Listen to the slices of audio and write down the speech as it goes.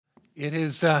It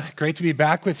is great to be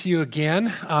back with you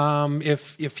again.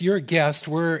 If you're a guest,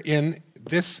 we're in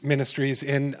this ministries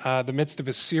in the midst of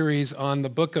a series on the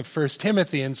book of 1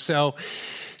 Timothy. And so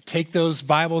take those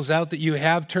Bibles out that you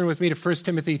have. Turn with me to 1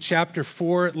 Timothy chapter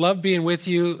 4. Love being with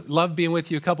you. Loved being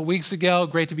with you a couple weeks ago.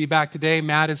 Great to be back today.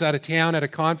 Matt is out of town at a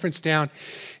conference down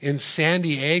in San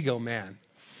Diego, man,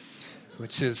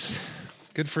 which is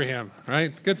good for him,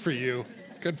 right? Good for you.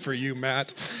 Good for you,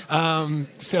 Matt.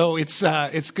 So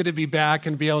it's good to be back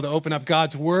and be able to open up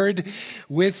God's Word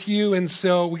with you. And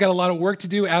so we got a lot of work to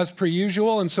do as per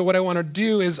usual. And so what I want to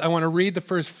do is I want to read the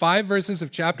first 5 verses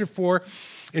of chapter 4.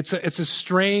 It's a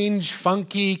strange,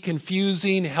 funky,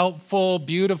 confusing, helpful,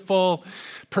 beautiful,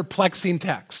 perplexing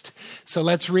text. So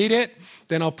let's read it.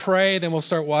 Then I'll pray. Then we'll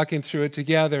start walking through it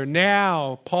together.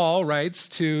 Now, Paul writes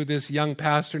to this young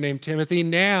pastor named Timothy,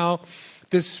 now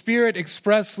the Spirit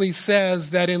expressly says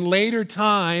that in later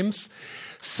times,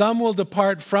 some will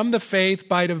depart from the faith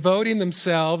by devoting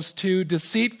themselves to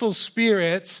deceitful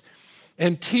spirits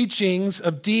and teachings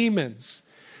of demons,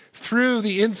 through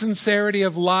the insincerity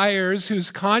of liars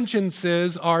whose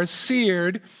consciences are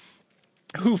seared,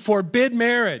 who forbid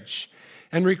marriage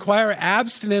and require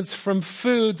abstinence from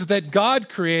foods that God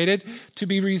created to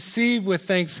be received with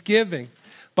thanksgiving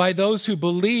by those who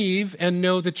believe and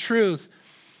know the truth.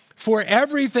 For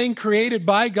everything created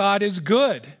by God is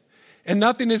good, and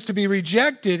nothing is to be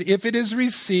rejected if it is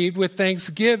received with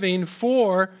thanksgiving,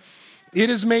 for it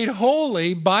is made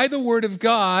holy by the word of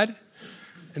God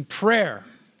and prayer.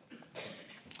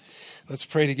 Let's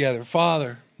pray together.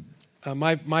 Father,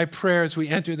 my prayer as we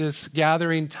enter this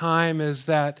gathering time is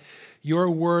that your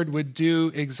word would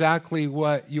do exactly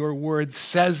what your word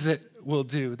says it will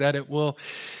do, that it will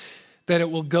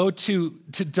go to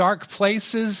dark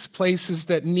places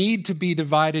that need to be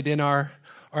divided in our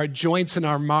joints and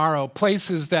our marrow,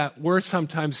 places that we're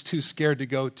sometimes too scared to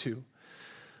go to.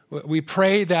 We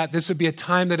pray that this would be a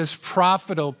time that is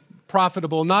profitable,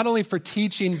 not only for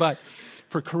teaching, but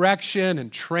for correction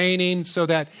and training, so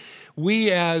that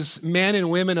we as men and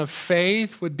women of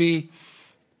faith would be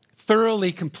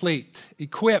thoroughly complete,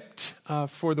 equipped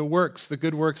for the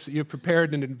good works that you've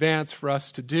prepared in advance for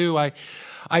us to do.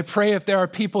 I pray if there are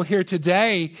people here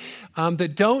today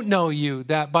that don't know you,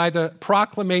 that by the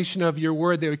proclamation of your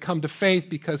word, they would come to faith,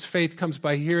 because faith comes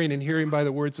by hearing and hearing by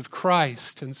the words of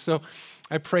Christ. And so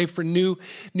I pray for new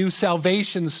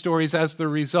salvation stories as the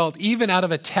result, even out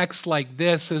of a text like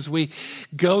this, as we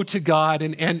go to God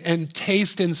and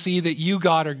taste and see that you,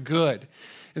 God, are good.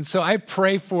 And so I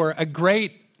pray for a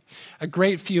great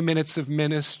few minutes of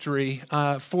ministry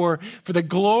for the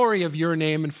glory of your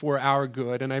name and for our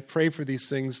good. And I pray for these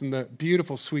things in the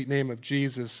beautiful, sweet name of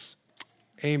Jesus.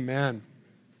 Amen.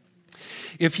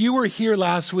 If you were here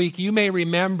last week, you may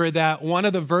remember that one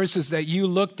of the verses that you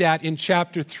looked at in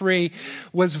chapter 3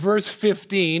 was verse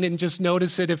 15. And just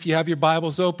notice it if you have your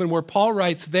Bibles open, where Paul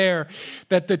writes there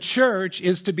that the church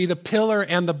is to be the pillar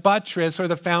and the buttress, or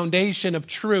the foundation of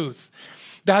truth.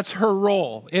 That's her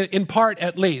role, in part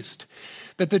at least.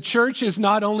 That the church is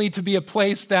not only to be a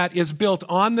place that is built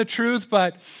on the truth,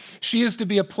 but she is to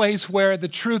be a place where the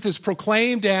truth is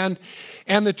proclaimed and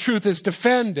the truth is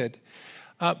defended.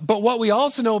 But what we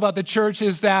also know about the church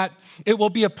is that it will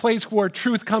be a place where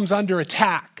truth comes under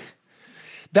attack.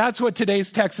 That's what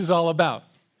today's text is all about.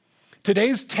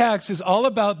 Today's text is all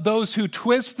about those who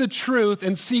twist the truth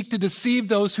and seek to deceive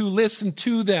those who listen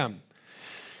to them.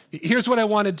 Here's what I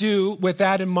want to do with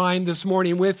that in mind this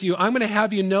morning with you. I'm going to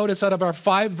have you notice out of our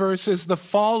 5 verses the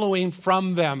following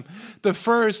from them. The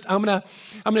first, I'm going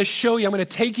to show you, I'm going to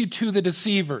take you to the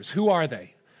deceivers. Who are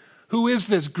they? Who is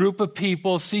this group of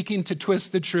people seeking to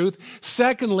twist the truth?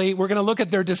 Secondly, we're going to look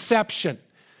at their deception.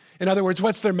 In other words,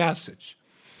 what's their message?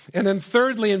 And then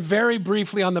thirdly, and very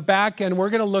briefly on the back end, we're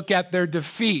going to look at their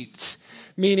defeat,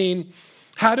 meaning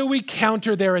how do we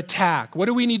counter their attack? What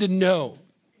do we need to know?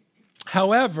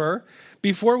 However,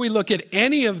 before we look at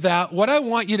any of that, what I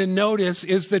want you to notice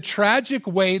is the tragic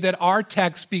way that our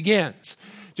text begins.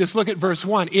 Just look at verse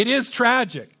 1. It is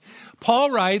tragic.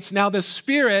 Paul writes, now the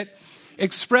Spirit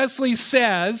expressly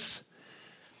says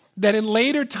that in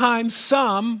later times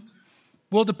some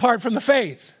will depart from the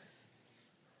faith.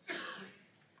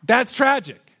 That's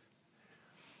tragic.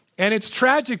 And it's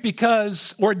tragic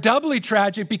because, or doubly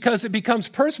tragic, because it becomes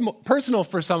personal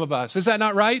for some of us. Is that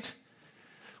not right?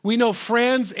 We know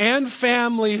friends and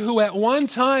family who at one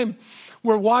time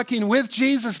were walking with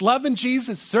Jesus, loving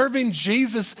Jesus, serving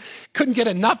Jesus, couldn't get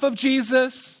enough of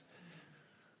Jesus,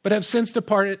 but have since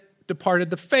departed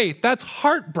the faith. That's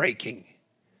heartbreaking.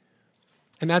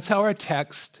 And that's how our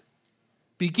text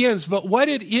begins. But what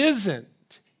it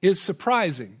isn't is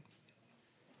surprising.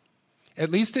 at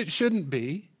least it shouldn't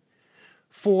be,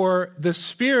 for the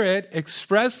Spirit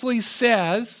expressly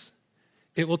says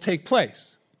it will take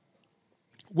place.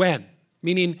 When?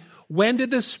 Meaning, when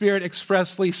did the Spirit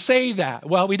expressly say that?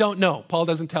 Well, we don't know. Paul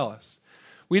doesn't tell us.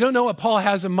 We don't know what Paul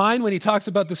has in mind when he talks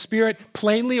about the Spirit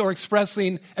plainly or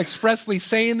expressly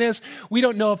saying this. We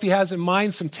don't know if he has in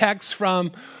mind some texts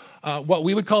from what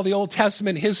we would call the Old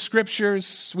Testament, his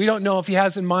scriptures. We don't know if he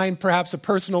has in mind perhaps a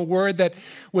personal word that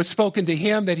was spoken to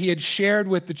him that he had shared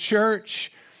with the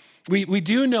church. We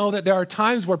do know that there are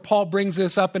times where Paul brings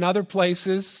this up in other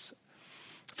places.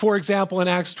 For example, in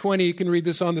Acts 20, you can read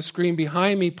this on the screen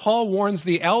behind me, Paul warns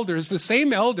the elders, the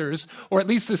same elders, or at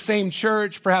least the same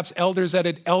church, perhaps elders that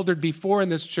had eldered before in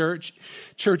this church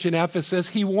in Ephesus.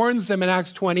 He warns them in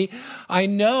Acts 20, I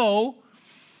know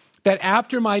that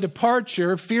after my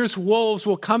departure, fierce wolves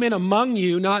will come in among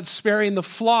you, not sparing the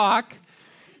flock,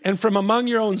 and from among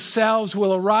your own selves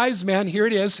will arise men, here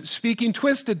it is, speaking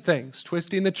twisted things,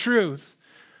 twisting the truth.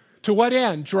 To what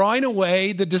end? Drawing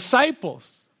away the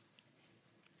disciples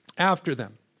after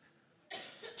them.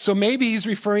 So maybe he's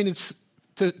referring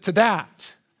to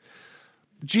that.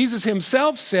 Jesus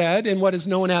himself said in what is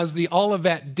known as the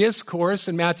Olivet Discourse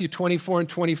in Matthew 24 and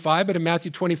 25, but in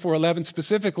Matthew 24:11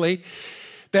 specifically,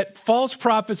 that false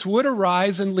prophets would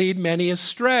arise and lead many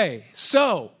astray.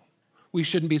 So we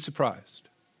shouldn't be surprised.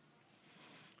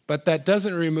 But that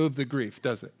doesn't remove the grief,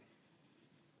 does it?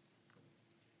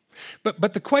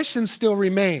 But the question still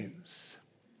remains.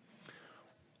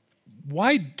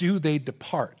 Why do they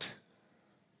depart?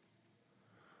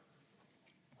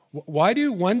 Why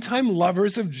do one-time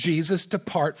lovers of Jesus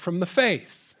depart from the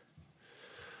faith?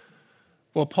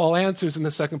 Well, Paul answers in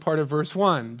the second part of verse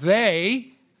 1.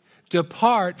 They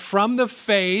depart from the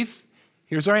faith,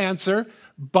 here's our answer,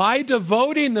 by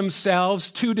devoting themselves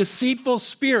to deceitful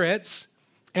spirits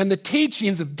and the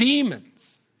teachings of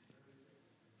demons.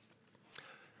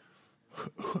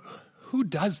 Who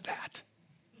does that?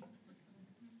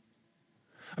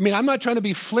 I mean, I'm not trying to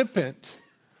be flippant,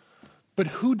 but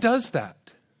who does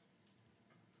that?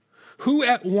 Who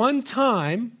at one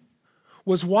time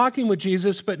was walking with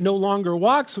Jesus but no longer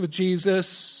walks with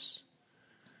Jesus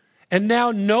and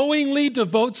now knowingly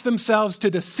devotes themselves to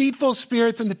deceitful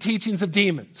spirits and the teachings of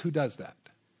demons? Who does that?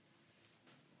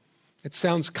 It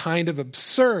sounds kind of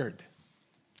absurd,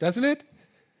 doesn't it?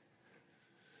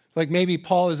 Like maybe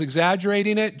Paul is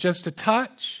exaggerating it just a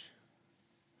touch.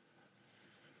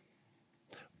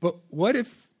 But what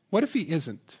if he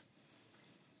isn't?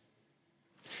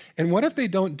 And what if they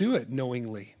don't do it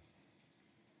knowingly?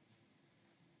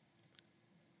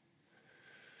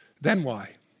 Then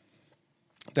why?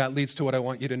 That leads to what I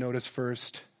want you to notice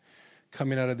first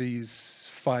coming out of these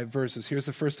 5 verses. Here's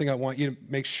the first thing I want you to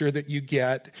make sure that you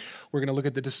get. We're going to look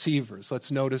at the deceivers. Let's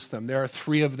notice them. There are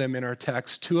 3 of them in our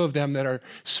text, 2 of them that are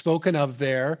spoken of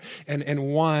there,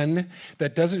 and one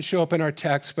that doesn't show up in our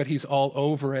text, but he's all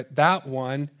over it. That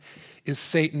one is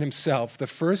Satan himself. The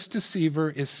first deceiver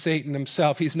is Satan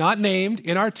himself. He's not named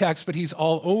in our text, but he's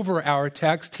all over our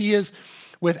text. He is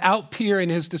without peer in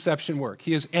his deception work.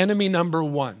 He is enemy number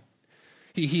 1.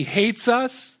 He hates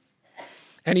us,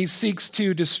 and he seeks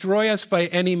to destroy us by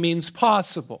any means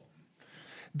possible.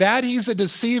 That he's a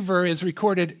deceiver is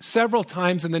recorded several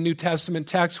times in the New Testament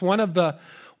text. One of the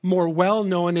more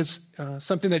well-known is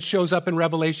something that shows up in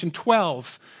Revelation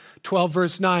 12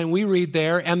 verse 9. We read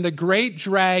there, and the great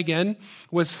dragon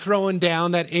was thrown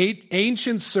down, that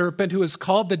ancient serpent who is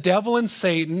called the devil and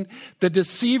Satan, the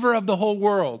deceiver of the whole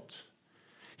world.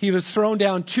 He was thrown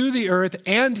down to the earth,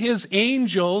 and his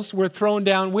angels were thrown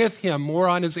down with him. More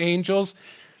on his angels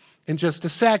in just a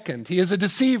second. He is a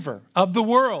deceiver of the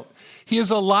world. He is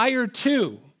a liar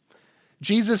too.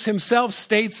 Jesus himself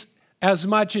states as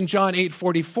much in John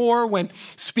 8:44 when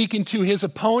speaking to his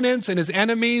opponents and his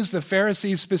enemies, the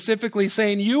Pharisees specifically,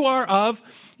 saying, you are of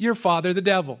your father the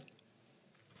devil,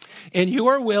 and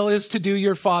your will is to do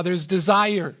your father's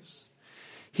desires.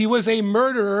 He was a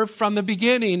murderer from the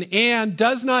beginning and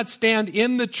does not stand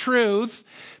in the truth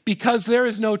because there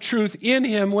is no truth in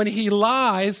him. When he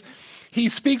lies, he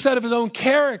speaks out of his own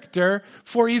character,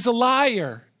 for he's a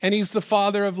liar and he's the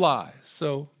father of lies.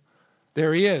 So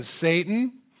there he is.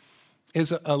 Satan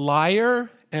is a liar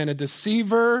and a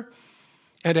deceiver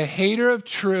and a hater of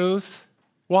truth.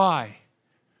 Why?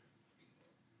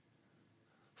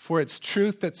 For it's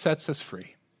truth that sets us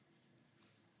free.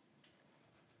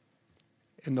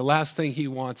 And the last thing he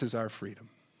wants is our freedom.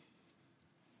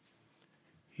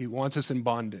 He wants us in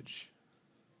bondage.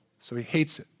 So he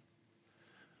hates it.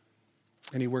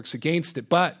 And he works against it.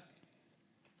 But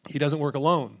he doesn't work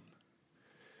alone.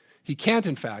 He can't,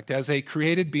 in fact. As a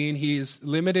created being, he is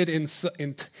limited in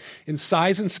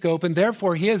size and scope, and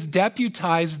therefore he has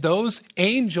deputized those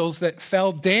angels that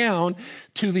fell down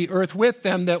to the earth with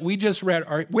them that we just read,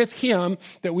 or with him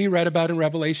that we read about in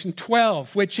Revelation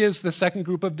 12, which is the second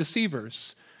group of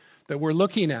deceivers that we're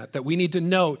looking at, that we need to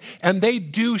note. And they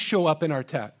do show up in our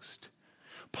text.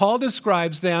 Paul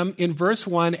describes them in verse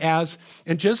 1 as,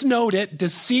 and just note it,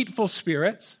 deceitful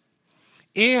spirits,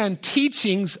 and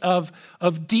teachings of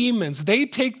demons. They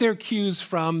take their cues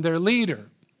from their leader.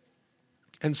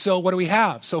 And so what do we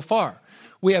have so far?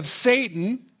 We have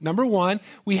Satan, number one.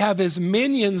 We have his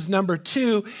minions, number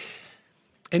two.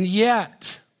 And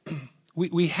yet,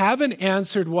 we haven't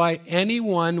answered why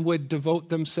anyone would devote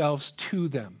themselves to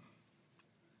them.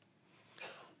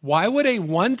 Why would a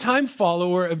one-time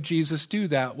follower of Jesus do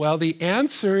that? Well, the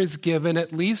answer is given,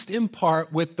 at least in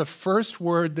part, with the first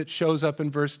word that shows up in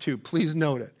verse 2. Please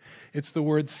note it. It's the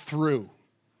word through.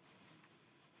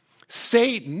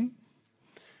 Satan,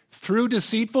 through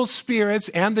deceitful spirits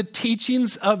and the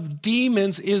teachings of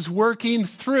demons, is working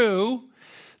through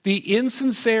the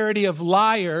insincerity of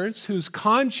liars whose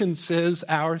consciences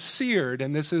are seared.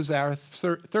 And this is our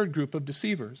third group of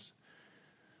deceivers.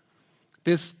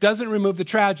 This doesn't remove the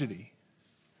tragedy,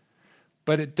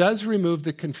 but it does remove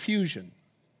the confusion.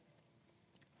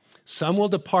 Some will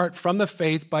depart from the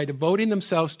faith by devoting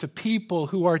themselves to people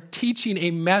who are teaching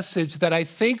a message that I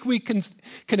think we can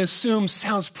assume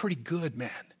sounds pretty good,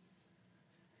 man.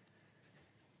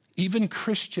 Even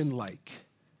Christian-like,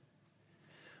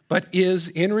 but is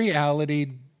in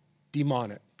reality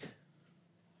demonic.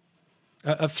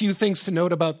 A few things to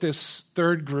note about this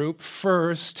third group.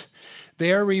 First,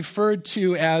 they are referred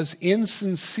to as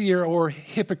insincere or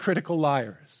hypocritical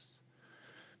liars,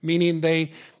 meaning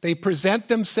they present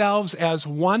themselves as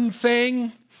one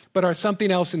thing, but are something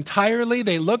else entirely.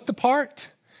 They look the part.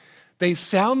 They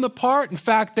sound the part. In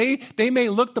fact, they may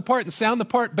look the part and sound the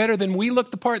part better than we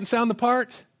look the part and sound the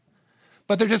part,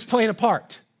 but they're just playing a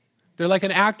part. They're like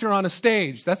an actor on a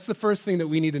stage. That's the first thing that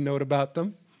we need to note about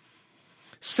them.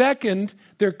 Second,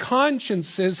 their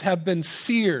consciences have been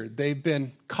seared. They've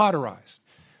been cauterized.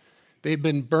 They've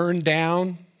been burned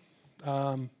down,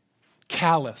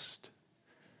 calloused.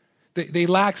 They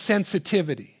lack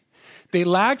sensitivity. They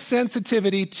lack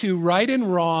sensitivity to right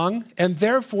and wrong, and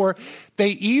therefore they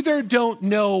either don't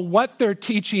know what they're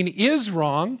teaching is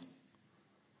wrong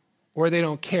or they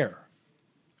don't care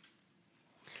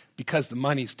because the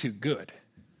money's too good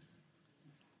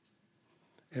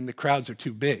and the crowds are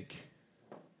too big.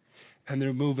 And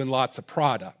they're moving lots of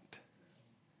product.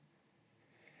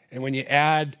 And when you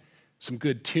add some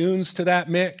good tunes to that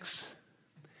mix,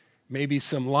 maybe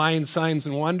some lying signs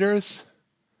and wonders,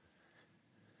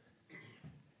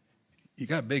 you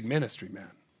got a big ministry,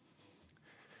 man.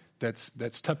 That's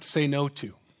tough to say no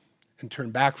to and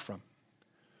turn back from.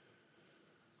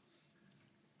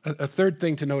 A third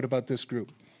thing to note about this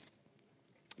group,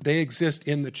 they exist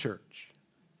in the church.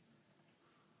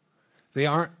 They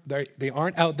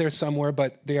aren't out there somewhere,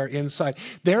 but they are inside.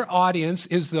 Their audience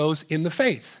is those in the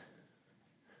faith.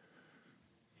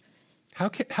 How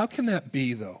can that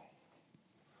be, though?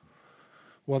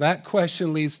 Well, that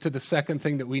question leads to the second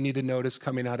thing that we need to notice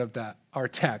coming out of our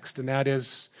text, and that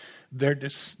is their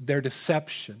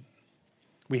deception.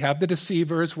 We have the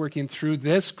deceivers working through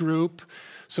this group,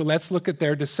 so let's look at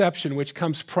their deception, which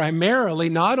comes primarily,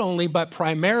 not only, but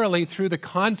primarily through the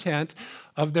content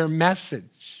of their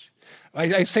message.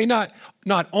 I say not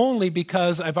only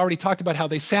because I've already talked about how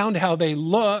they sound, how they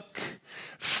look,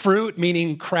 fruit,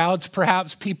 meaning crowds,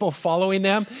 perhaps people following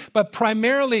them, but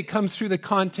primarily it comes through the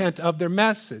content of their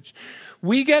message.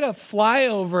 We get a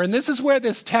flyover, and this is where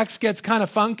this text gets kind of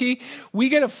funky. We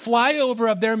get a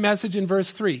flyover of their message in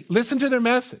verse 3. Listen to their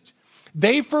message.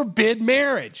 They forbid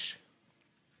marriage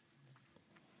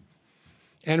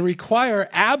and require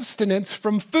abstinence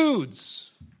from foods.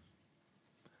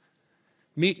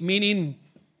 Meaning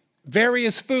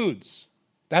various foods.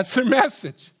 That's their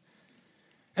message.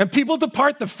 And people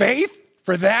depart the faith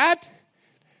for that?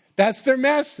 That's their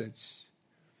message.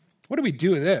 What do we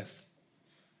do with this?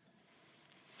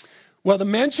 Well, the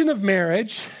mention of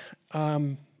marriage,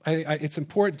 it's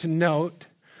important to note,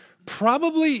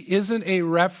 probably isn't a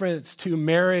reference to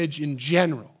marriage in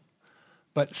general,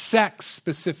 but sex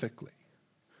specifically.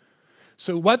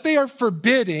 So what they are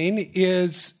forbidding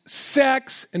is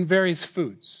sex and various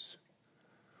foods,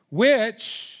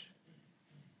 which,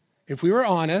 if we were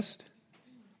honest,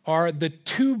 are the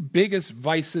two biggest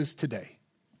vices today.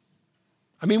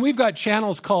 I mean, we've got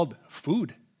channels called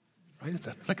food, right?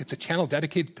 It's a channel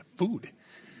dedicated to food.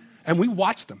 And we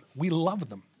watch them. We love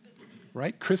them.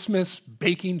 right? Christmas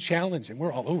baking challenge, and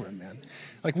we're all over it, man.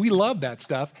 Like, we love that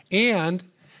stuff. And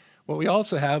what we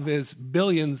also have is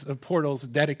billions of portals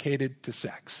dedicated to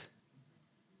sex.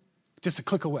 Just a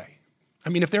click away. I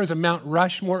mean, if there was a Mount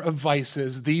Rushmore of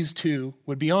vices, these two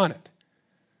would be on it.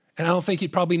 And I don't think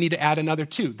you'd probably need to add another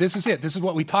two. This is it. This is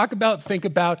what we talk about, think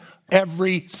about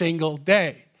every single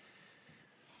day.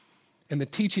 And the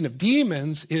teaching of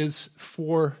demons is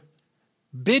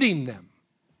forbidding them.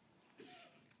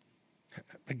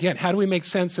 Again, how do we make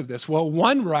sense of this? Well,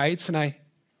 one writes, and I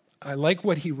like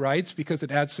what he writes because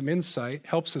it adds some insight,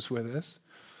 helps us with this.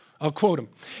 I'll quote him.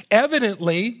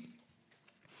 Evidently,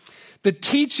 the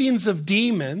teachings of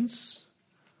demons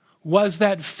was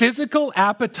that physical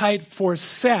appetite for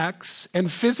sex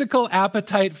and physical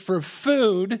appetite for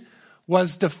food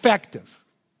was defective.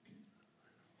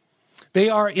 They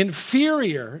are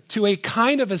inferior to a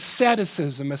kind of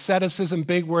asceticism. Asceticism,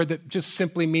 big word that just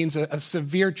simply means a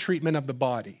severe treatment of the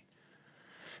body.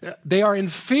 They are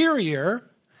inferior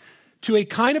to a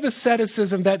kind of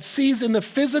asceticism that sees in the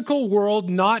physical world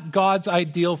not God's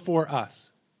ideal for us,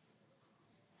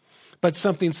 but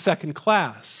something second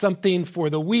class, something for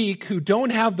the weak who don't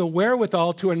have the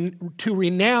wherewithal to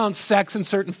renounce sex and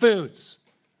certain foods.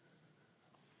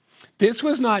 This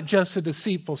was not just a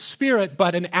deceitful spirit,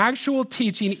 but an actual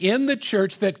teaching in the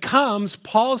church that comes,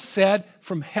 Paul said,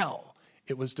 from hell.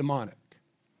 It was demonic.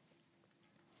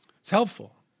 It's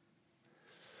helpful.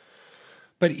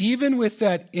 But even with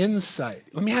that insight,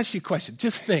 let me ask you a question.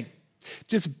 Just think,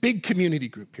 just big community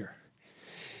group here.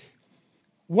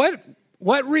 What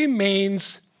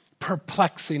remains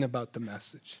perplexing about the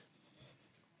message?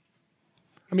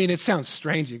 I mean, it sounds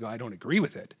strange. You go, I don't agree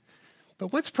with it.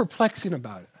 But what's perplexing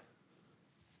about it?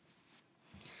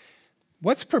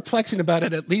 What's perplexing about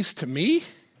it, at least to me,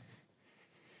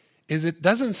 is it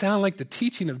doesn't sound like the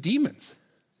teaching of demons.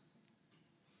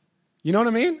 You know what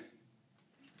I mean?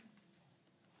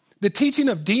 The teaching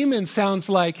of demons sounds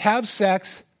like have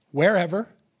sex wherever,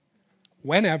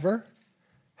 whenever,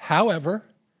 however,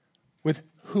 with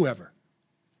whoever.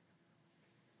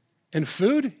 And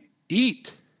food,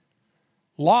 eat.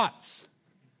 Lots.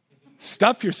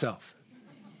 Stuff yourself.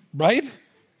 Right?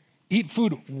 Eat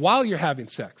food while you're having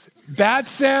sex. That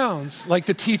sounds like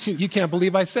the teaching. You can't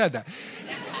believe I said that.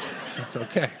 That's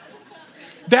okay.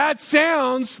 That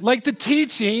sounds like the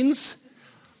teachings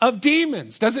of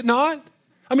demons, does it not?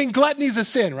 I mean, gluttony is a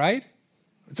sin, right?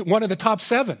 It's one of the top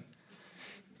 7.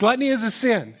 Gluttony is a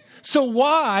sin. So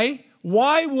why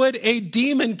would a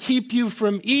demon keep you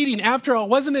from eating? After all,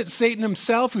 wasn't it Satan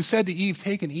himself who said to Eve,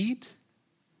 take and eat?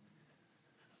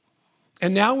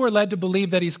 And now we're led to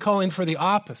believe that he's calling for the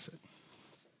opposite.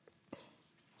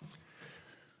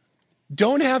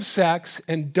 Don't have sex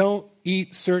and don't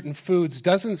eat certain foods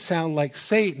doesn't sound like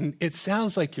Satan. It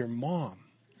sounds like your mom.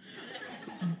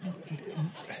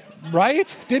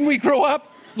 Right? Didn't we grow up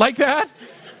like that?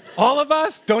 All of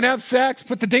us, don't have sex,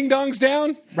 put the ding-dongs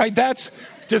down, right? That's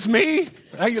just me.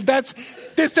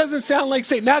 This doesn't sound like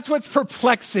Satan. That's what's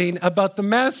perplexing about the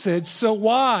message. So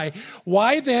why?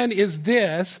 Why then is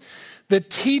this the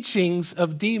teachings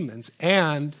of demons?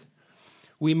 And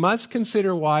we must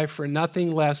consider why, for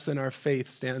nothing less than our faith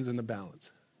stands in the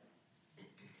balance.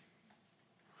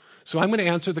 So I'm going to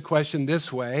answer the question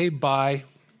this way by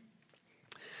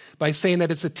saying that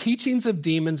it's the teachings of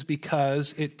demons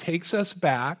because it takes us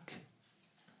back,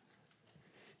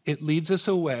 it leads us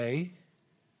away,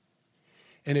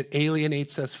 and it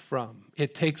alienates us from.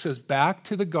 It takes us back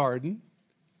to the garden.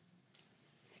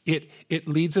 It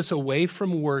leads us away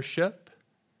from worship.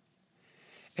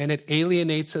 And it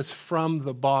alienates us from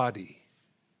the body.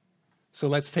 So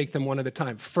let's take them one at a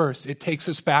time. First, it takes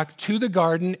us back to the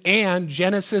garden and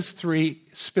Genesis 3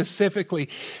 specifically.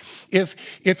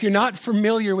 If you're not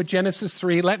familiar with Genesis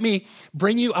 3, let me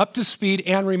bring you up to speed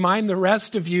and remind the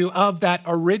rest of you of that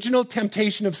original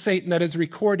temptation of Satan that is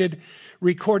recorded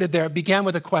there. It began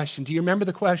with a question. Do you remember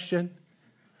the question?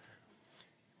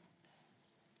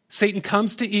 Satan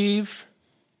comes to Eve.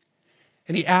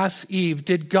 And he asks Eve,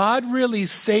 did God really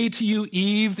say to you,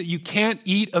 Eve, that you can't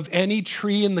eat of any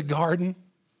tree in the garden?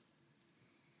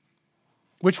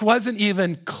 Which wasn't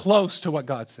even close to what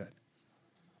God said.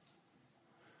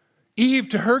 Eve,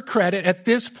 to her credit, at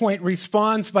this point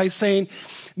responds by saying,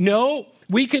 no,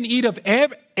 we can eat of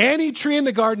any tree in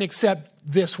the garden except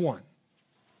this one.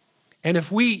 And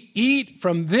if we eat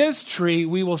from this tree,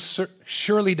 we will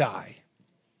surely die.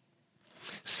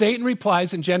 Satan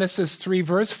replies in Genesis 3,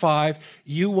 verse 5,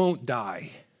 you won't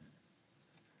die.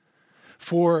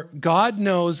 For God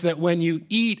knows that when you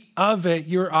eat of it,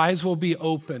 your eyes will be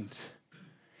opened.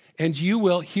 And you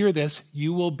will, hear this,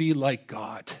 you will be like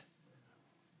God.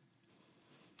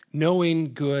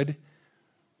 knowing good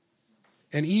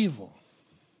and evil.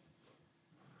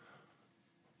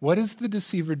 What is the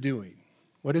deceiver doing?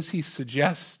 What is he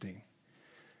suggesting?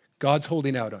 God's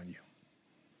holding out on you.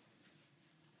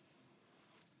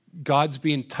 God's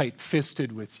being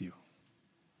tight-fisted with you.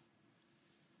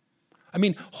 I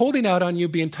mean, holding out on you,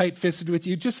 being tight-fisted with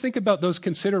you, just think about those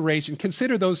considerations.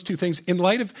 Consider those two things in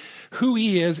light of who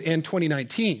he is in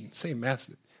 2019. Same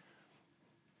message.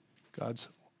 God's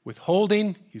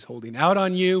withholding. He's holding out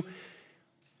on you.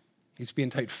 He's being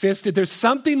tight-fisted. There's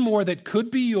something more that could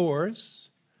be yours,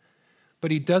 but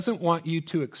he doesn't want you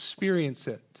to experience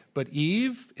it. But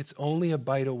Eve, it's only a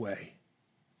bite away.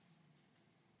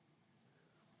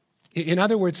 In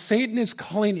other words, Satan is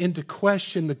calling into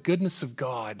question the goodness of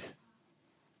God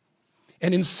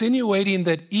and insinuating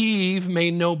that Eve may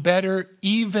know better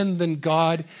even than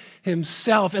God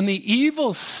himself. And the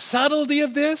evil subtlety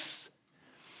of this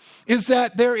is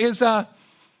that there's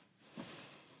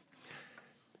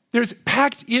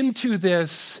packed into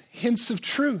this hints of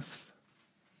truth.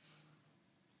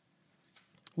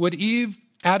 Would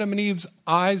Adam and Eve's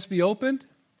eyes be opened?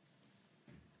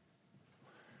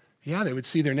 Yeah, they would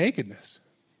see their nakedness.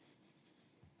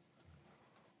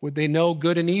 Would they know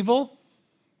good and evil?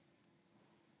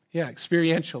 Yeah,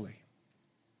 experientially.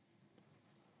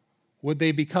 Would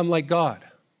they become like God?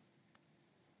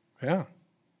 Yeah,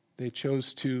 they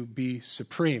chose to be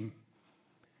supreme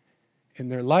in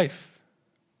their life.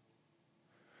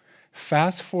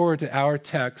 Fast forward to our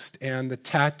text, and the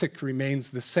tactic remains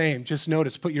the same. Just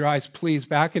notice, put your eyes, please,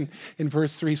 back in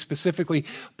verse 3 specifically.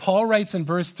 Paul writes in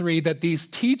verse 3 that these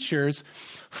teachers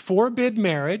forbid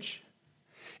marriage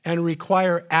and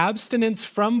require abstinence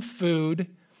from food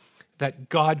that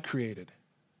God created.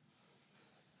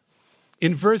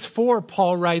 In verse 4,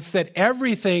 Paul writes that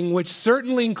everything, which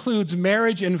certainly includes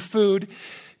marriage and food,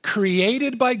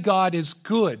 created by God is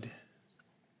good.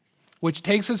 Which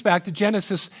takes us back to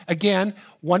Genesis again,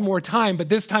 one more time, but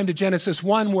this time to Genesis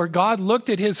 1, where God looked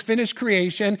at his finished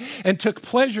creation and took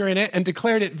pleasure in it and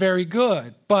declared it very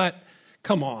good. But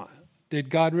come on, did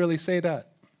God really say that?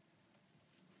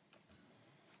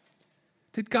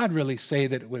 Did God really say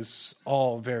that it was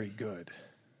all very good?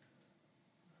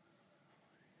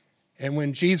 And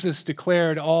when Jesus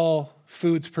declared all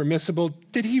foods permissible,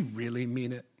 did he really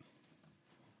mean it?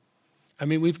 I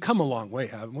mean, we've come a long way,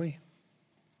 haven't we?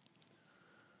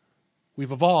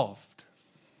 We've evolved.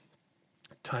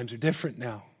 Times are different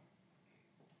now.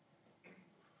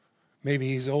 Maybe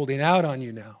he's holding out on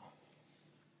you now.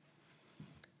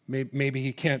 Maybe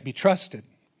he can't be trusted.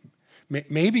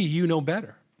 Maybe you know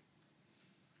better.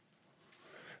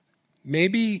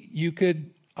 Maybe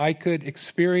I could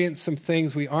experience some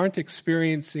things we aren't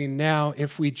experiencing now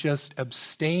if we just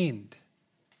abstained.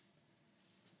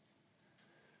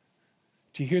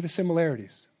 Do you hear the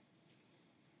similarities?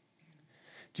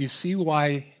 Do you see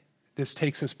why this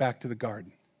takes us back to the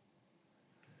garden?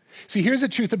 See, here's the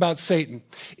truth about Satan.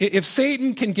 If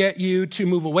Satan can get you to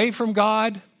move away from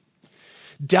God,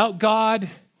 doubt God,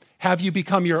 have you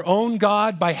become your own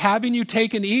God by having you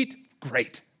take and eat,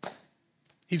 great.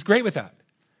 He's great with that.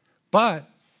 But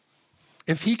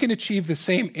if he can achieve the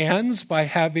same ends by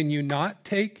having you not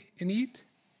take and eat,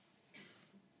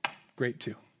 great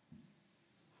too.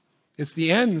 It's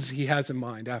the ends he has in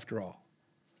mind, after all.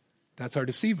 That's our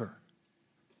deceiver,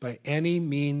 by any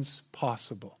means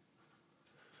possible.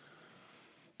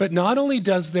 But not only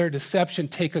does their deception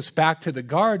take us back to the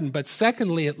garden, but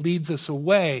secondly, it leads us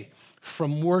away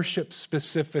from worship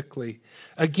specifically.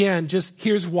 Again, just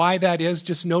here's why that is.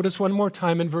 Just notice one more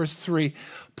time in verse 3.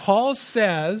 Paul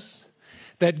says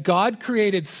that God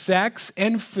created sex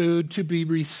and food to be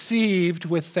received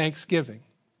with thanksgiving.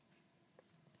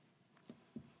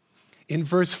 In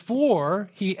verse 4,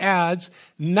 he adds,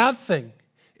 nothing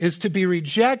is to be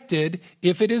rejected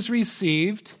if it is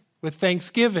received with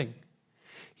thanksgiving.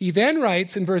 He then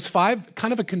writes in verse 5,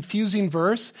 kind of a confusing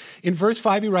verse. In verse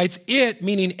 5, he writes, it,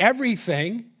 meaning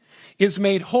everything, is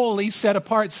made holy, set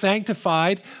apart,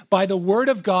 sanctified by the word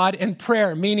of God and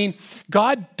prayer, meaning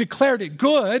God declared it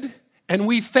good, and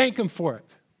we thank him for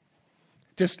it.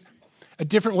 Just a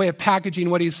different way of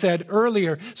packaging what he said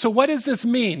earlier. So what does this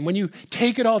mean? When you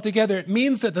take it all together, it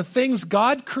means that the things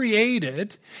God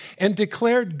created and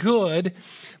declared good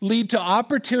lead to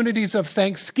opportunities of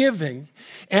thanksgiving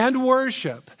and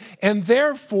worship. And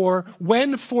therefore,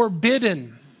 when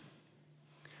forbidden,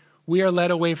 we are led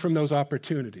away from those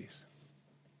opportunities.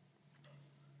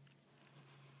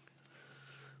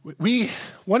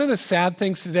 One of the sad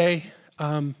things today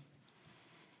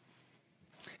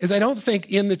is I don't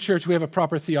think in the church we have a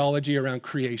proper theology around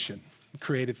creation,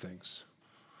 created things.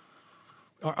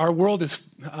 Our world is,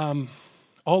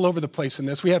 all over the place in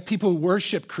this. We have people who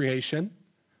worship creation,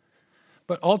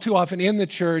 but all too often in the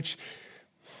church,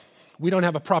 we don't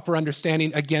have a proper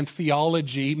understanding, again,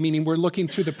 theology, meaning we're looking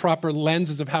through the proper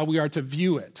lenses of how we are to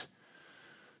view it.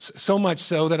 So much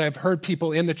so that I've heard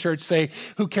people in the church say,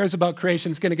 who cares about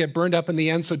creation? It's going to get burned up in the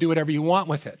end, so do whatever you want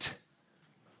with it.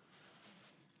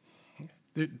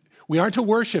 We aren't to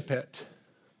worship it,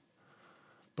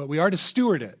 but we are to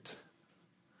steward it.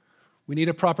 We need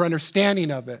a proper understanding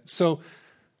of it. So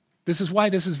this is why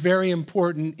this is very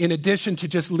important in addition to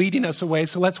just leading us away.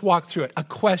 So let's walk through it. A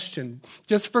question,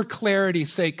 just for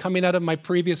clarity's sake, coming out of my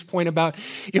previous point about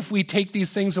if we take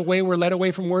these things away, we're led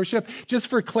away from worship. Just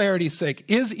for clarity's sake,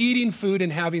 is eating food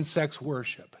and having sex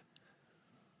worship?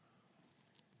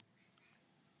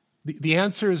 The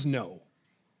answer is no.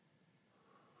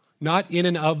 Not in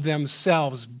and of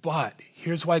themselves, but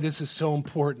here's why this is so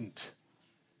important.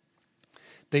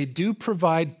 They do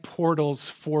provide portals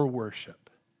for worship.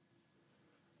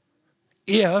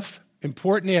 If,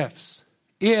 important ifs,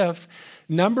 if,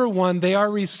 number one, they are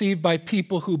received by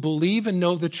people who believe and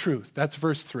know the truth. That's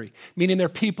verse 3, meaning they're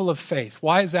people of faith.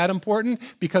 Why is that important?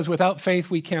 Because without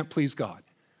faith, we can't please God.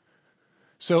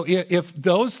 So if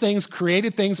those things,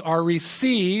 created things, are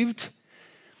received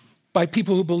by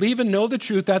people who believe and know the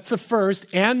truth, that's the first.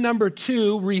 And number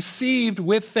two, received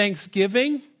with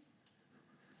thanksgiving,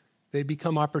 they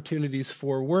become opportunities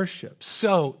for worship.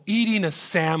 So eating a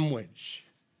sandwich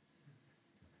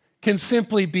can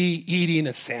simply be eating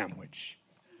a sandwich.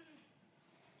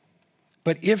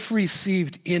 But if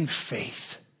received in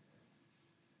faith,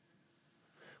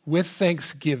 with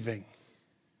thanksgiving,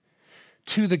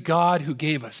 to the God who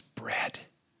gave us bread,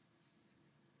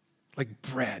 like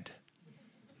bread,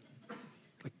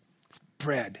 like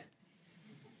bread.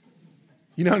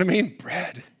 You know what I mean?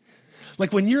 Bread.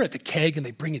 Like when you're at the keg and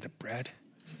they bring you the bread.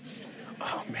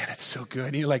 Oh man, it's so good.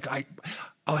 And you're like,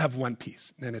 I'll have one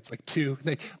piece. And then it's like two.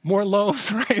 More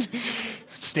loaves, right?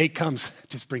 Steak comes,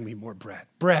 just bring me more bread.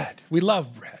 Bread. We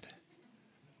love bread.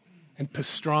 And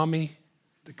pastrami,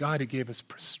 the God who gave us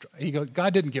pastrami.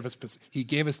 God didn't give us pastrami. He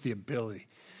gave us the ability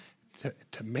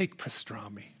to make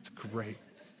pastrami. It's great.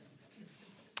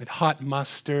 And hot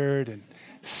mustard and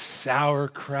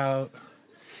sauerkraut.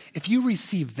 If you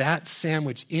receive that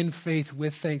sandwich in faith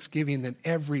with thanksgiving, then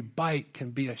every bite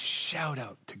can be a shout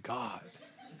out to God.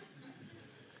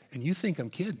 And you think I'm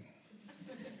kidding.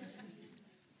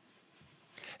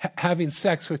 Having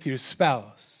sex with your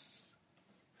spouse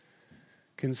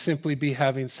can simply be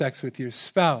having sex with your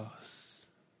spouse.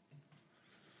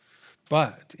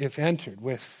 But if entered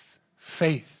with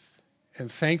faith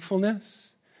and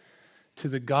thankfulness to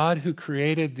the God who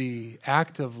created the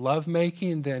act of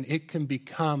lovemaking, then it can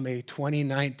become a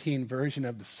 2019 version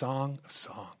of the Song of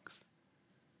Songs.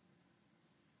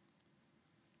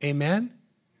 Amen?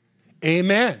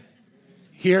 Amen.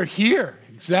 Hear, hear.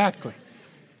 Exactly.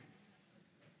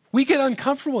 We get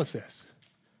uncomfortable with this.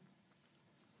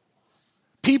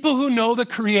 People who know the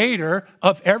creator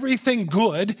of everything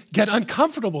good get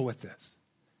uncomfortable with this.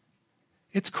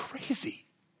 It's crazy.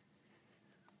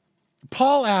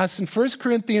 Paul asks in 1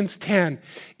 Corinthians 10,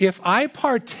 if I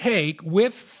partake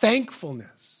with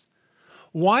thankfulness,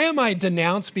 why am I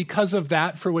denounced because of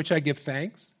that for which I give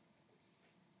thanks?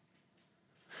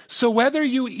 So whether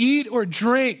you eat or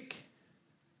drink,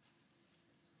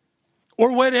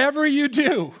 or whatever you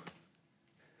do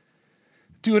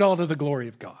it all to the glory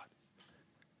of God.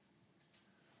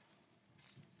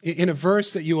 In a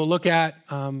verse that you will look at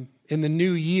in the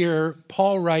new year,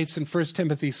 Paul writes in 1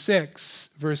 Timothy 6,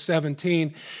 verse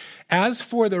 17, as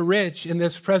for the rich in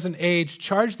this present age,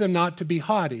 charge them not to be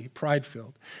haughty,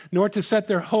 pride-filled, nor to set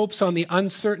their hopes on the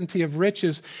uncertainty of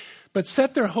riches, but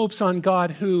set their hopes on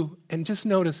God who, and just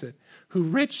notice it, who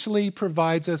richly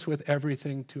provides us with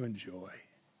everything to enjoy.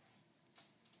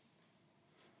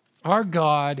 Our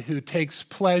God who takes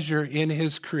pleasure in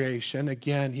his creation,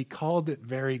 again, he called it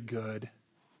very good,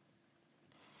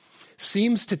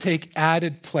 seems to take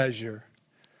added pleasure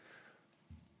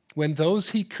when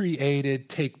those he created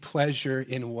take pleasure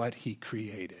in what he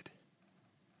created.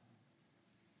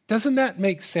 Doesn't that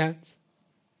make sense?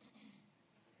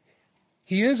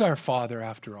 He is our Father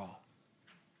after all.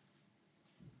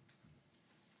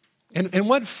 And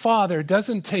what father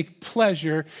doesn't take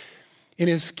pleasure in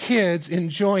his kids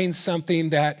enjoying something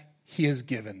that he has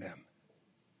given them?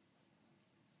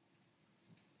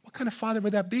 What kind of father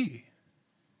would that be?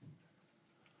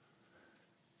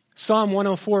 Psalm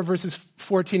 104, verses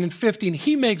 14 and 15,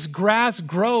 he makes grass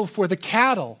grow for the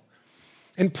cattle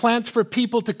and plants for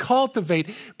people to cultivate,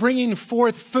 bringing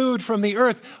forth food from the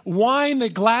earth, wine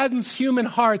that gladdens human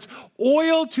hearts,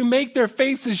 oil to make their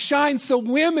faces shine. So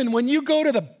women, when you go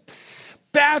to the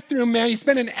bathroom, man, you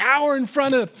spend an hour in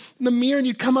front of the mirror and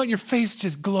you come out and your face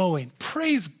just glowing.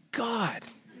 Praise God.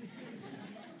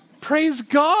 Praise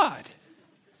God.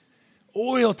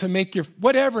 Oil to make your,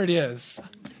 whatever it is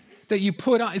that you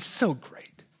put on, it's so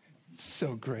great. It's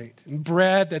so great. And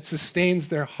bread that sustains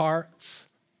their hearts.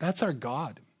 That's our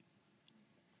God.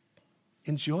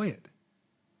 Enjoy it.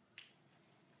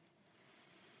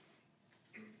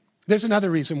 There's another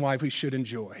reason why we should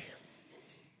enjoy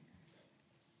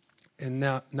and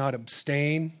not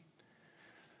abstain.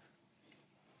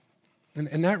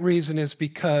 And that reason is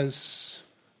because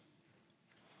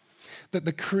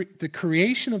the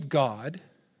creation of God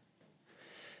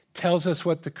tells us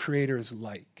what the Creator is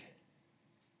like.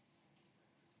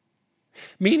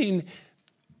 Meaning,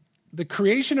 the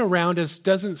creation around us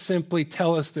doesn't simply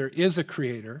tell us there is a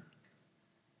Creator.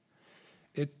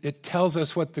 It tells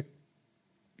us what the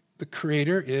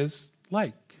Creator is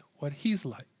like, what He's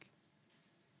like.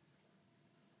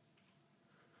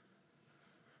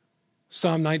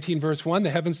 Psalm 19, verse 1, the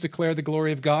heavens declare the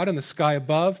glory of God, and the sky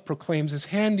above proclaims His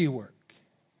handiwork.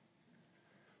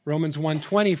 Romans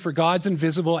 1:20, for God's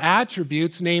invisible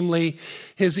attributes, namely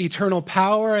His eternal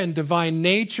power and divine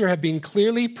nature, have been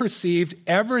clearly perceived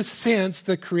ever since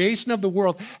the creation of the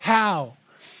world. How?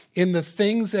 In the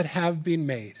things that have been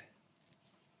made.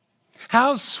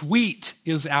 How sweet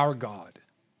is our God.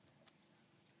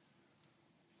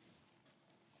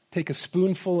 Take a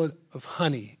spoonful of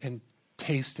honey and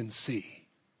taste and see.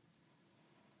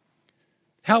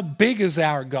 How big is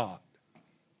our God?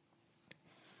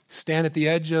 Stand at the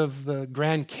edge of the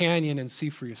Grand Canyon and see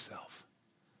for yourself.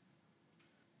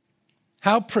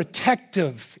 How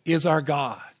protective is our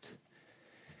God?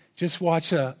 Just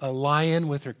watch a lion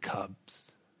with her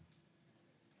cubs.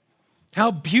 How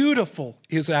beautiful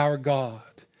is our God?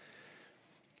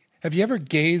 Have you ever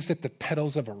gazed at the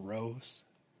petals of a rose?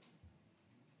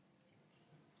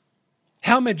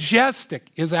 How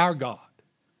majestic is our God?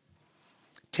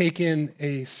 Take in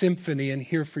a symphony and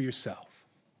hear for yourself.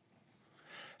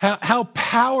 How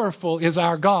powerful is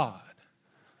our God?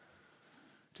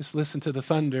 Just listen to the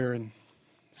thunder and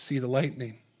see the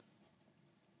lightning.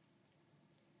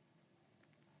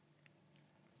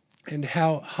 And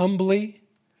how humbly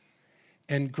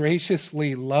and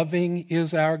graciously loving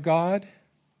is our God?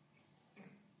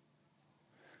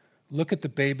 Look at the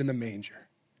babe in the manger.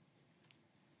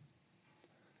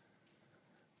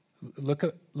 Look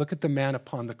at the man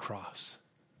upon the cross.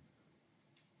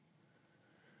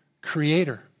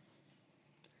 Creator,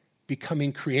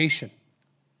 becoming creation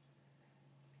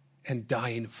and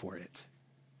dying for it.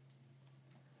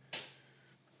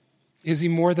 Is He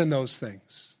more than those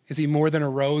things? Is He more than a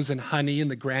rose and honey in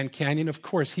the Grand Canyon? Of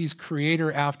course, He's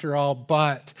Creator after all,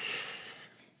 but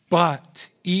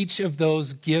each of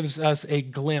those gives us a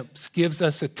glimpse, gives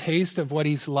us a taste of what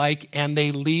He's like, and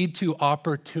they lead to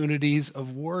opportunities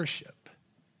of worship.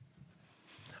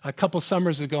 A couple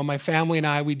summers ago, my family and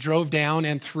I, we drove down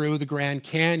and through the Grand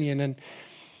Canyon, and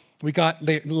we got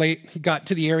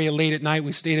to the area late at night.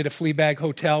 We stayed at a Fleabag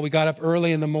hotel. We got up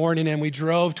early in the morning, and we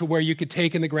drove to where you could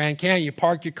take in the Grand Canyon. You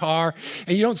park your car,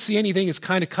 and you don't see anything. It's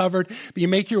kind of covered, but you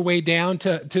make your way down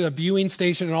to a viewing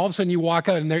station, and all of a sudden you walk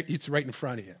out, and there it's right in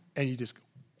front of you, and you just go,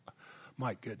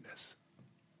 my goodness.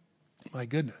 My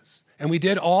goodness. And we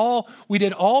did all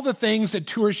the things that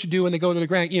tourists should do when they go to the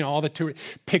Grand, all the tour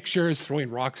pictures, throwing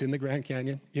rocks in the Grand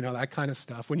Canyon, that kind of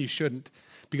stuff, when you shouldn't.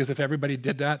 Because if everybody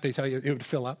did that, they tell you it would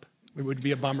fill up. It would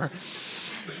be a bummer.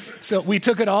 So we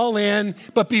took it all in.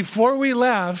 But before we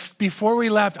left,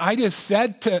 I just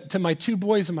said to my two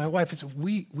boys and my wife, I said,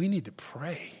 we need to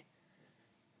pray.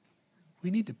 We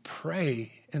need to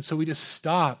pray. And so we just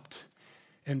stopped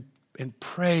and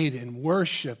prayed and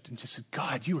worshiped and just said,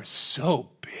 God, you are so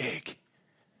big.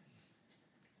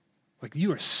 Like,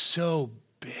 you are so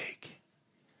big.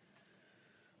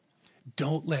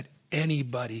 Don't let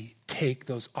anybody take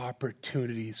those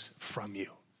opportunities from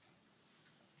you.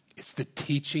 It's the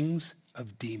teachings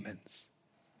of demons.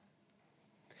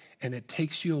 And it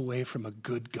takes you away from a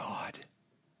good God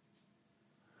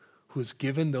who has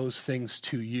given those things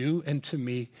to you and to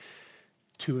me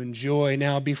to enjoy.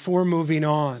 Now, before moving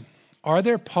on, are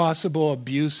there possible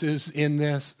abuses in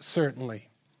this? Certainly.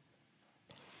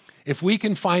 If we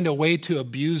can find a way to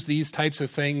abuse these types of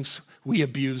things, we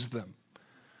abuse them.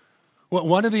 Well,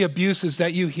 one of the abuses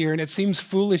that you hear, and it seems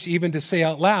foolish even to say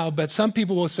out loud, but some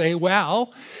people will say,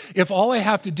 well, if all I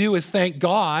have to do is thank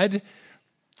God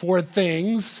for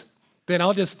things, then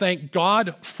I'll just thank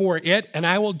God for it, and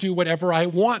I will do whatever I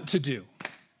want to do.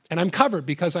 And I'm covered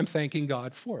because I'm thanking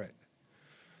God for it.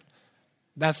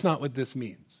 That's not what this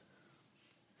means.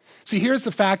 See, here's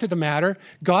the fact of the matter.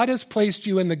 God has placed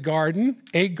you in the garden,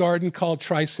 a garden called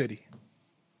Tri-City.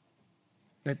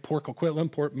 At Port Coquitlam,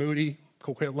 Port Moody,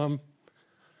 Coquitlam,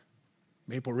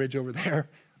 Maple Ridge over there,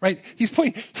 right?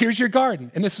 Here's your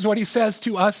garden. And this is what he says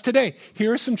to us today.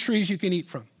 Here are some trees you can eat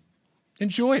from.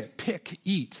 Enjoy it. Pick,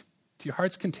 eat to your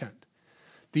heart's content.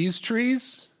 These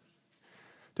trees,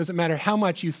 doesn't matter how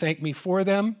much you thank me for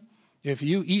them, if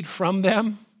you eat from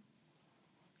them,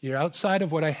 you're outside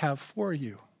of what I have for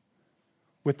you.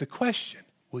 With the question,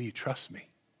 will you trust me?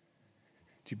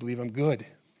 Do you believe I'm good?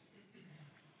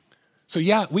 So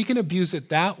yeah, we can abuse it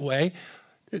that way.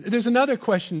 There's another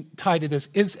question tied to this.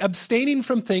 Is abstaining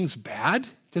from things bad?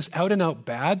 Just out and out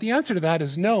bad? The answer to that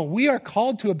is no. We are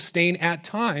called to abstain at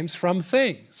times from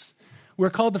things.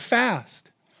 We're called to fast.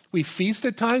 We feast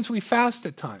at times, we fast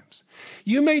at times.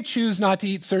 You may choose not to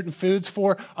eat certain foods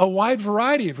for a wide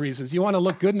variety of reasons. You want to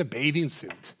look good in a bathing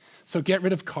suit. So get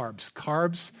rid of carbs.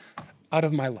 Carbs out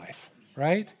of my life,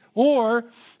 right? Or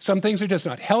some things are just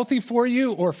not healthy for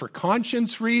you, or for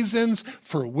conscience reasons,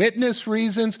 for witness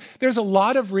reasons. There's a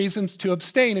lot of reasons to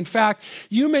abstain. In fact,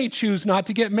 you may choose not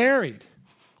to get married.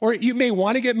 Or you may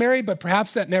want to get married, but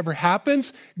perhaps that never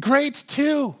happens. Great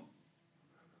too.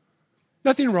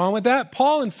 Nothing wrong with that.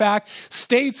 Paul, in fact,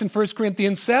 states in 1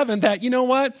 Corinthians 7 that, you know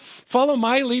what? Follow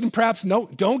my lead and perhaps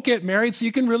don't get married so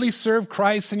you can really serve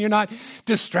Christ and you're not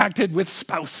distracted with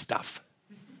spouse stuff.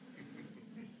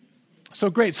 So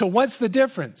great. So what's the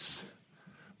difference?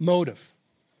 Motive.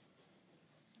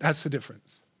 That's the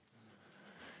difference.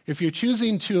 If you're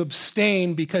choosing to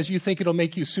abstain because you think it'll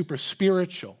make you super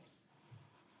spiritual,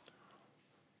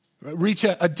 reach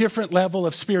a different level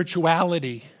of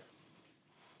spirituality,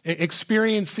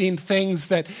 experiencing things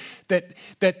that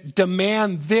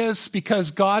demand this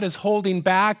because God is holding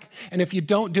back, and if you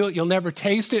don't do it, you'll never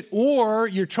taste it, or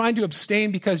you're trying to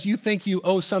abstain because you think you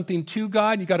owe something to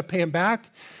God, you got to pay him back,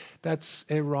 that's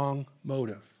a wrong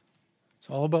motive. It's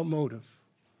all about motive.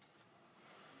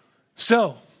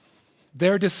 So,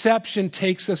 their deception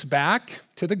takes us back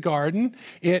to the garden.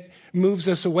 It moves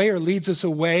us away or leads us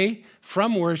away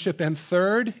from worship. And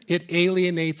third, it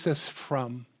alienates us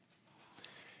from.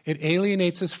 It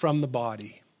alienates us from the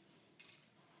body.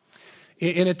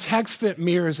 In a text that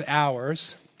mirrors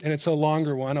ours, and it's a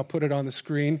longer one, I'll put it on the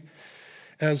screen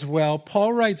as well,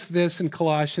 Paul writes this in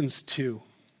Colossians 2.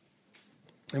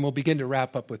 And we'll begin to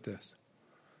wrap up with this.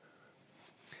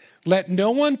 Let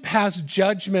no one pass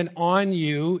judgment on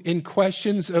you in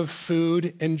questions of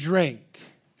food and drink,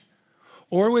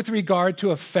 or with regard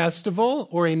to a festival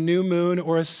or a new moon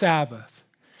or a Sabbath.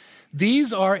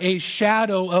 These are a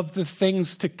shadow of the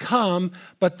things to come,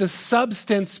 but the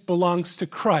substance belongs to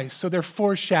Christ. So they're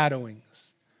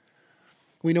foreshadowings.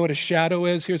 We know what a shadow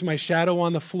is. Here's my shadow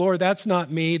on the floor. That's not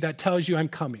me. That tells you I'm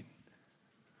coming.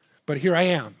 But here I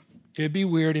am. It'd be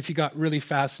weird if you got really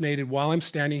fascinated while I'm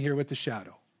standing here with the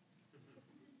shadow.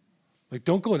 Like,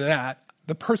 don't go to that.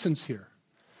 The person's here.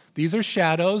 These are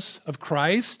shadows of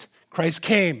Christ. Christ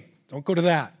came. Don't go to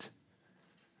that.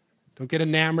 Don't get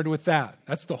enamored with that.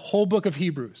 That's the whole book of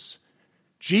Hebrews.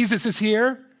 Jesus is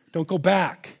here. Don't go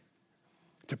back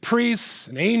to priests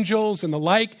and angels and the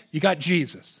like. You got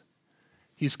Jesus.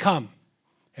 He's come.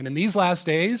 And in these last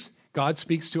days, God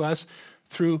speaks to us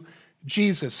through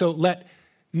Jesus. So let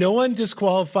no one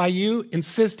disqualify you,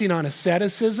 insisting on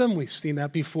asceticism, we've seen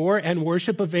that before, and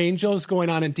worship of angels, going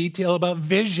on in detail about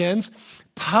visions,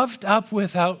 puffed up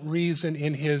without reason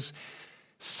in his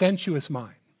sensuous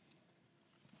mind.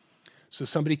 So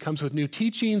somebody comes with new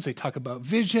teachings, they talk about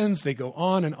visions, they go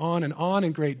on and on and on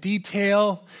in great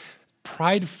detail,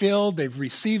 pride-filled, they've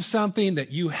received something that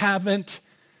you haven't.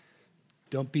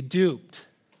 Don't be duped.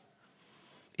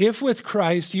 If with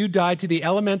Christ you died to the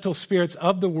elemental spirits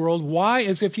of the world, why,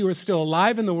 as if you were still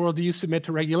alive in the world, do you submit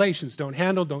to regulations? Don't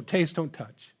handle, don't taste, don't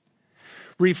touch.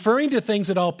 Referring to things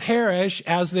that all perish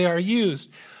as they are used,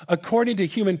 according to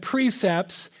human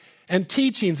precepts and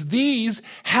teachings. These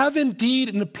have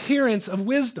indeed an appearance of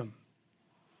wisdom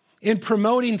in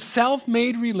promoting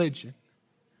self-made religion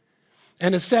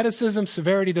and asceticism,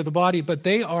 severity to the body, but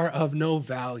they are of no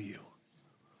value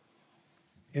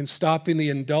in stopping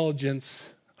the indulgence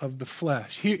of the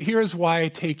flesh. Here's why I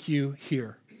take you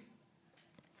here.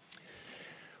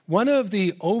 One of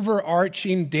the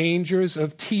overarching dangers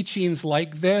of teachings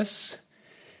like this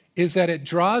is that it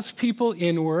draws people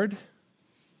inward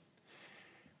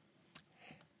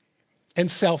and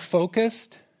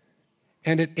self-focused,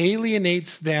 and it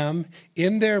alienates them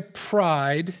in their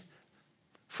pride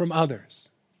from others.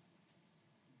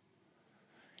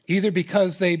 Either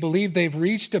because they believe they've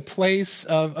reached a place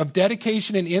of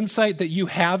dedication and insight that you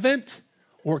haven't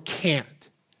or can't.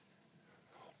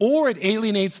 or it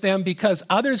alienates them because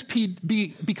others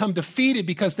become defeated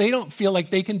because they don't feel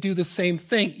like they can do the same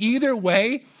thing. Either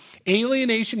way,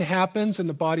 alienation happens and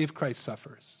the body of Christ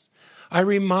suffers. I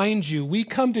remind you, we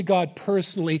come to God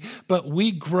personally, but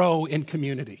we grow in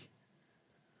community.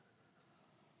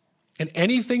 And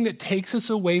anything that takes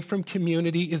us away from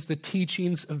community is the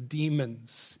teachings of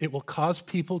demons. It will cause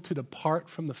people to depart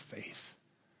from the faith.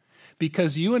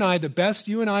 Because you and I, the best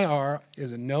you and I are,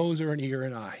 is a nose or an ear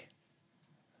and eye.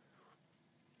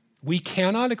 We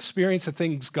cannot experience the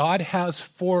things God has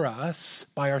for us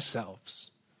by ourselves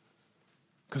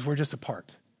because we're just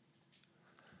apart.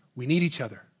 We need each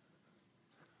other.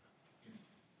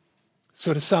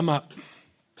 So to sum up,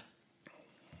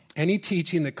 any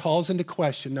teaching that calls into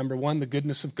question, number one, the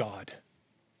goodness of God,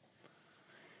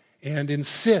 and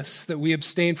insists that we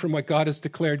abstain from what God has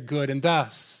declared good, and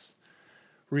thus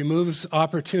removes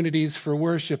opportunities for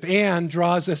worship and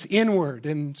draws us inward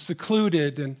and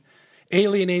secluded and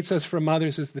alienates us from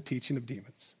others, is the teaching of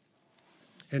demons.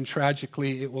 And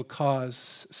tragically, it will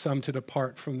cause some to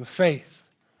depart from the faith.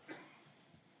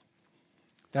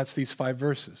 That's these 5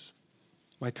 verses.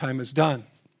 My time is done.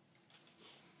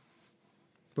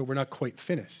 But we're not quite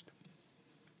finished.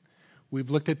 We've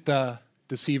looked at the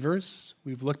deceivers.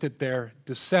 We've looked at their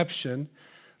deception.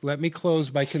 Let me close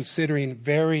by considering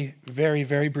very, very,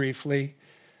 very briefly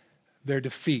their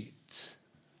defeat.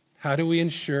 How do we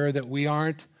ensure that we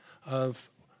aren't of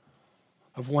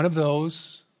one of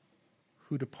those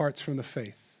who departs from the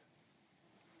faith?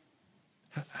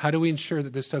 How do we ensure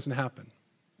that this doesn't happen?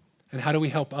 And how do we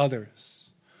help others?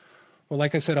 Well,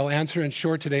 like I said, I'll answer in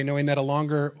short today, knowing that a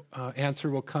longer answer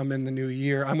will come in the new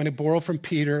year. I'm going to borrow from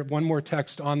Peter, one more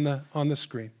text on the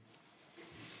screen.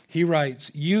 He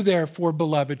writes, "You therefore,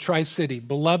 beloved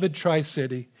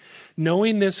Tri-City,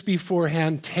 knowing this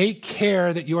beforehand, take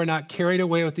care that you are not carried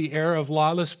away with the error of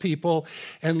lawless people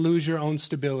and lose your own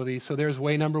stability." So there's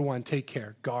way number 1, take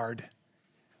care, guard.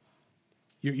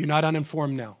 You're not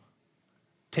uninformed now.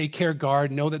 Take care,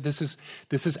 guard. Know that this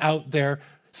is out there.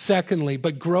 Secondly,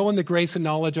 but grow in the grace and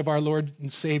knowledge of our Lord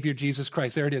and Savior Jesus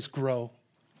Christ. There it is, grow.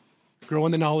 Grow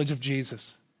in the knowledge of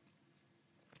Jesus.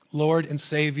 Lord and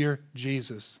Savior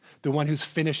Jesus, the one who's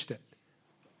finished it.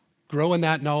 Grow in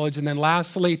that knowledge. And then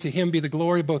lastly, to him be the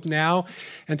glory both now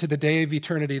and to the day of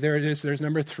eternity. There it is. There's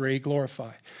number 3,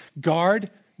 glorify. Guard,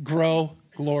 grow,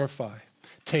 glorify.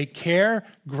 Take care,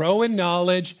 grow in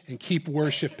knowledge, and keep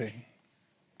worshiping.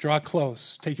 Draw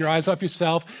close. Take your eyes off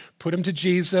yourself. Put them to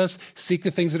Jesus. Seek the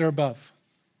things that are above.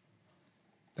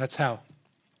 That's how.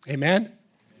 Amen?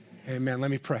 Amen.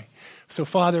 Let me pray. So,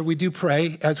 Father, we do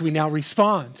pray as we now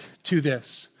respond to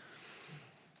this.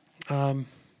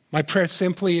 My prayer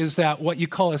simply is that what you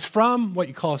call us from, what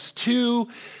you call us to,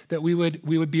 that we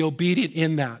would be obedient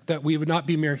in that we would not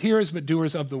be mere hearers but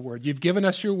doers of the word. You've given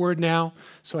us your word now,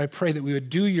 so I pray that we would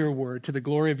do your word to the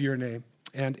glory of your name.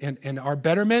 And our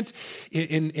betterment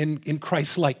in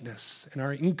Christ's likeness and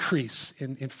our increase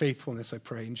in faithfulness, I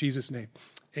pray. In Jesus' name,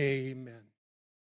 amen.